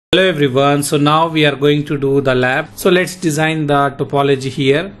Hello everyone, so now we are going to do the lab. So let's design the topology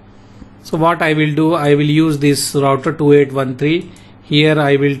here. So what I will do, I will use this router 2813. Here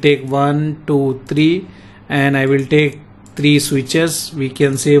I will take 1, 2, 3 and I will take 3 switches. We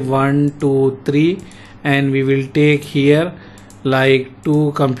can say 1, 2, 3 and we will take here like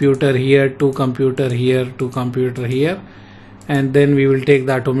 2 computer here, 2 computer here, 2 computer here, and then we will take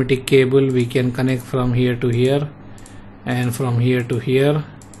the automatic cable. We can connect from here to here and from here to here,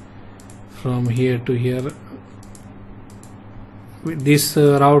 from here to here. This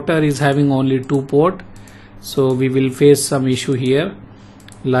router is having only 2 port, so we will face some issue here,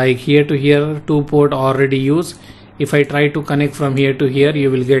 like here to here 2 port already used. If I try to connect from here to here,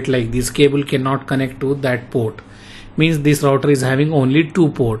 you will get like this cable cannot connect to that port, means this router is having only 2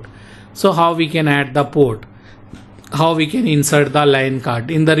 port. So how we can add the port, how we can insert the line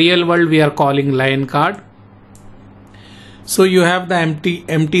card? In the real world we are calling line card. So you have the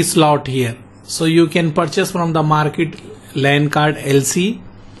empty slot here, so you can purchase from the market LAN card LC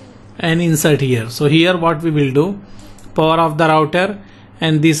and insert here. So here what we will do, power off the router,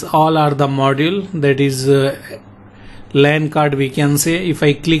 and these all are the module, that is LAN card we can say. If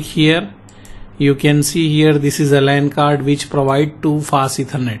I click here, you can see here this is a LAN card which provide 2 fast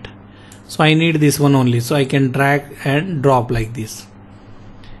Ethernet. So I need this one only, so I can drag and drop like this.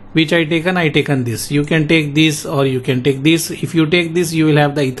 Which I taken this. You can take this or you can take this. If you take this, you will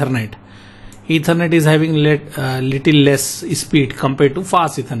have the Ethernet. Ethernet is having little less speed compared to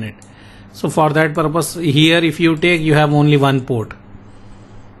fast Ethernet. So for that purpose, here if you take, you have only 1 port.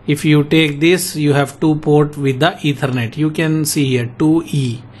 If you take this, you have 2 port with the Ethernet. You can see here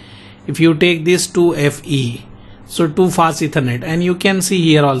 2E. If you take this, 2FE. So 2 fast Ethernet, and you can see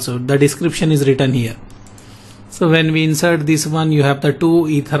here also the description is written here. So when we insert this one, you have the 2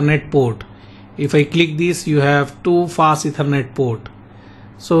 Ethernet port. If I click this, you have 2 fast Ethernet port.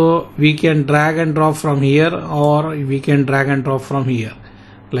 So we can drag and drop from here, or we can drag and drop from here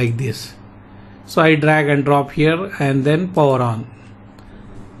like this. So I drag and drop here and then power on.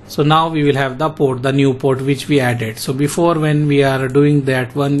 So now we will have the port, the new port which we added. So before, when we are doing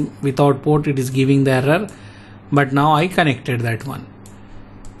that one without port, it is giving the error, but now I connected that one.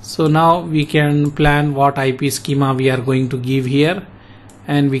 So now we can plan what IP schema we are going to give here,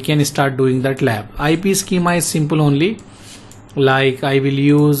 and we can start doing that lab. IP schema is simple only, like I will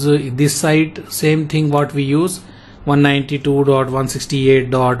use this side, same thing what we use,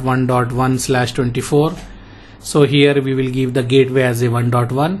 192.168.1.1/24. So here we will give the gateway as a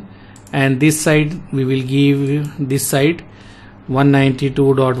 1.1, and this side we will give this side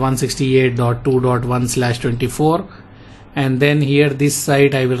 192.168.2.1/24. and then here this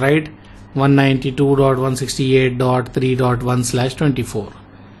side I will write 192.168.3.1/24.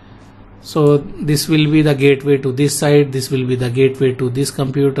 so this will be the gateway to this side, this will be the gateway to this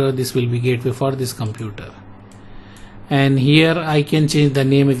computer, this will be gateway for this computer. And here I can change the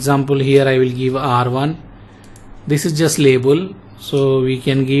name. Example, here I will give R1. This is just label, so we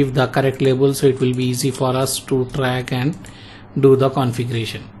can give the correct label, so it will be easy for us to track and do the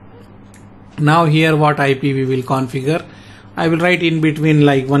configuration. Now here what IP we will configure, I will write in between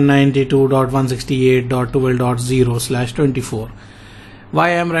like 192.168.12.0/24.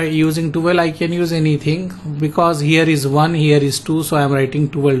 Why I am using 12? I can use anything, because here is 1, here is 2, so I am writing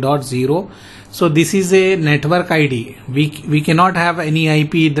 12.0. So this is a network ID. We cannot have any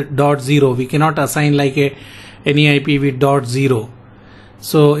IP .0. We cannot assign like any IP with .0.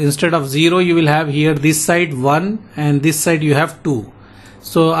 So instead of 0, you will have here this side 1 and this side you have 2.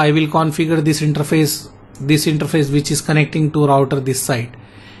 So I will configure this interface which is connecting to router this side.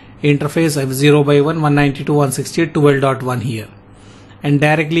 Interface F0/1 192.168.12.1 here, and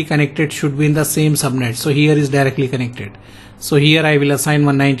directly connected should be in the same subnet. So here is directly connected. So here I will assign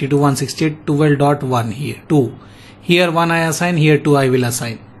 192.168.12.1 here 2. Here 1 I assign, here 2 I will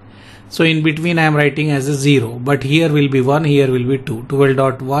assign. So in between I am writing as a 0, but here will be 1, here will be 2.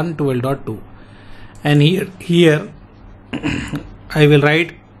 12.1, 12.2, and here I will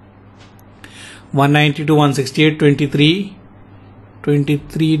write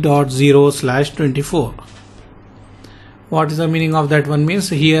 192.168.23.0/24. What is the meaning of that one? Means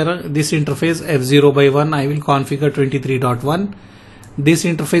here this interface F0/1 I will configure 23.1. This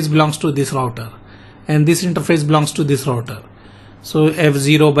interface belongs to this router, and this interface belongs to this router. So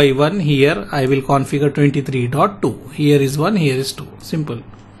F0/1 here I will configure 23.2. Here is 1, here is 2. Simple.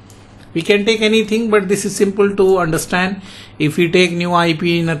 We can take anything, but this is simple to understand. If we take new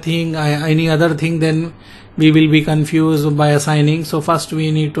IP, nothing, any other thing, then we will be confused by assigning. So first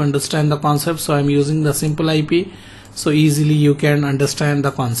we need to understand the concept. So I am using the simple IP, so easily you can understand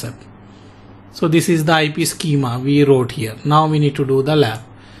the concept. So this is the IP schema we wrote here. Now we need to do the lab.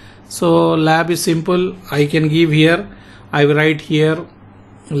 So lab is simple. I can give here, I will write here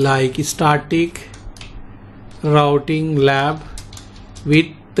like static routing lab with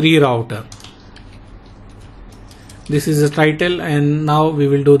 3 router. This is the title, and now we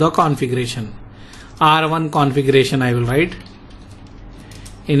will do the configuration. R1 configuration I will write.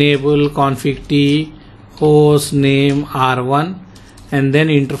 Enable config T host name R1, and then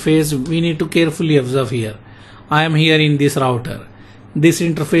interface we need to carefully observe here. I am here in this router. This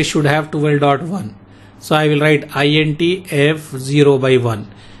interface should have 12.1. So I will write int f0/1,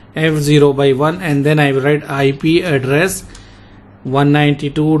 f0/1, and then I will write IP address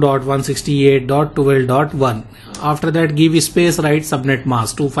 192.168.12.1. After that, give space, write subnet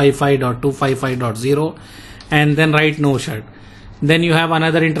mask 255.255.0, and then write no shut. Then you have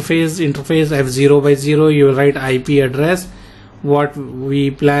another interface f0/0. You will write IP address what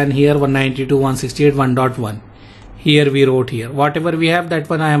we plan here 192.168.1.1. Here we wrote here whatever we have, that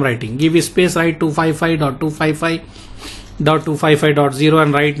one I am writing. Give space, write 255.255.255.0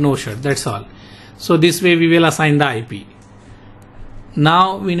 and write no shut. That's all. So this way we will assign the IP.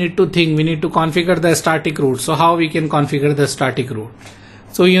 Now we need to think, we need to configure the static route. So how we can configure the static route?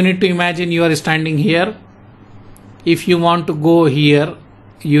 So you need to imagine you are standing here. If you want to go here,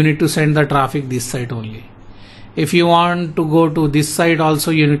 you need to send the traffic this side only. If you want to go to this side also,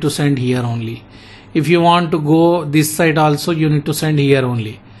 you need to send here only. If you want to go this side also, you need to send here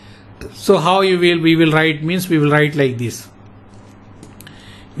only. So how we will write means we will write like this.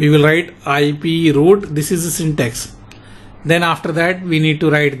 We will write IP route. This is the syntax. Then after that we need to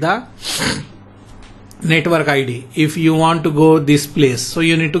write the network ID. If you want to go this place, so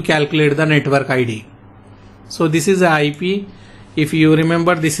you need to calculate the network ID. So this is the IP. If you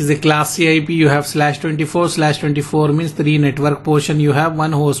remember, this is a class C IP. You have /24. /24 means 3 network portion. You have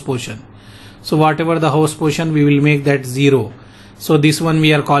 1 host portion. So whatever the host portion, we will make that 0. So this one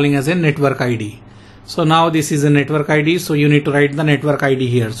we are calling as a network ID. So now this is a network ID. So you need to write the network ID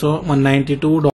here. So 192.